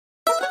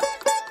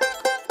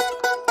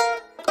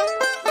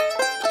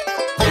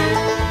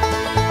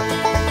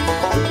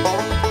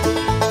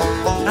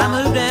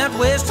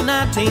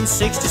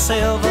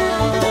1967.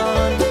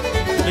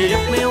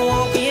 Left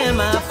Milwaukee and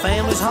my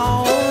family's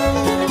home.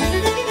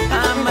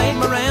 I made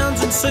my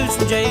rounds in suits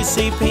from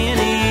J.C.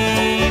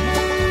 Penney,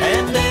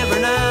 and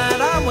every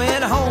night I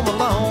went home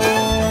alone.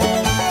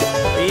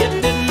 It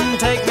didn't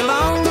take me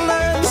long to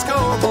learn the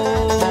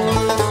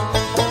scoreboard.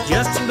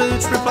 Justin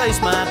boots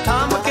replaced my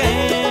Tom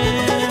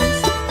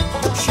McCanns.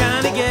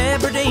 Shiny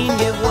gabardine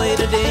give way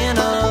to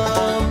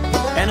denim,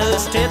 and a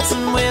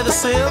Stetson with a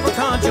silver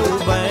concho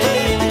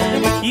band.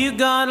 You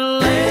gotta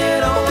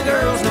let all the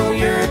girls know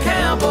you're a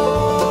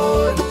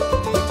cowboy.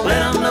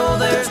 Let them know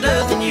there's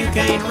nothing you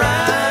can't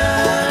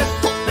ride.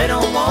 They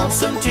don't want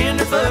some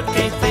tenderfoot,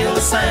 can't feel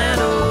the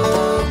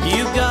saddle.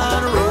 You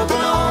gotta rope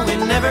along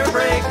and never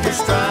break your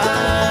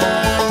stride.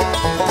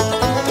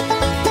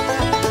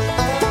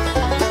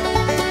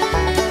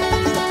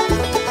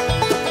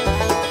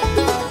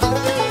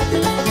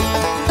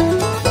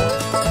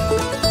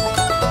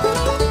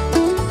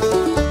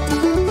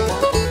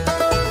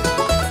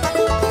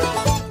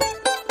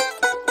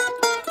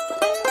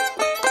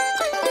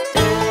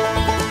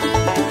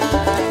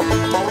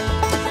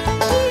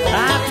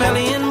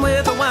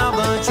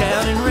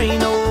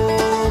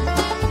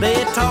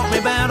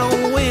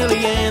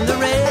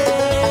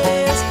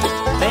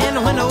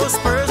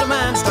 Spurs of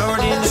mine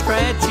starting to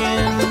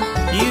scratching.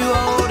 You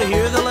ought to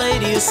hear the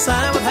ladies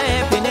sigh with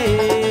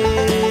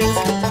happiness.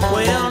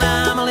 Well,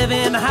 now I'm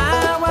living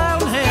high,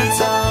 wild and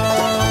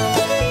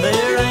handsome.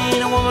 There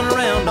ain't a woman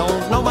around,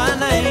 don't know my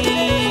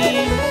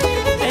name.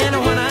 And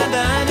when I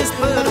die, just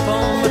put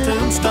upon my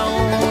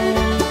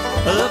tombstone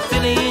a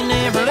feeling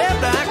never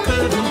left I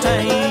couldn't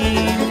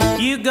tame.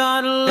 You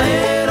gotta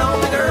let all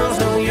the girls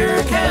know you're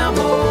a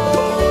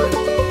cowboy.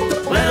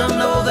 Let them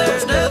know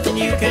there's nothing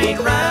you can't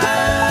ride.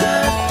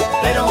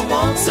 They don't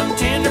want some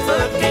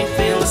tenderfoot, can't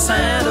feel the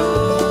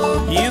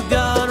saddle. You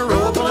gotta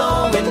rope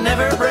along and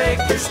never break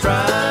your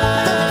stride.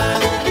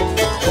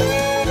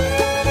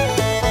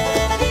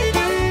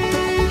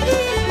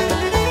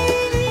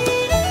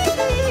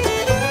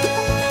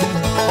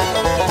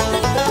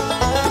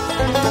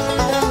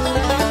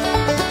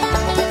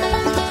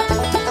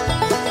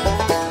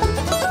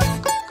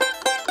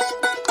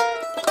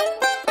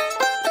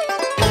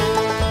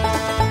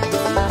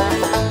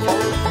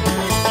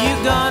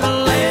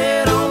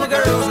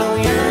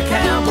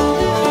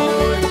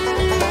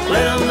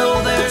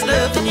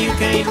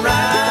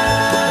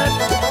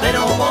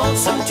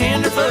 Some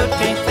tenderfoot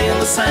can't feel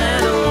the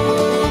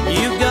saddle.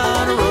 You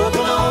gotta rope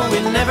along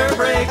and never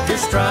break your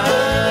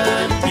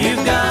stride. You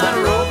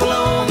gotta rope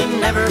along and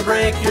never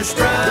break your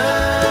stride.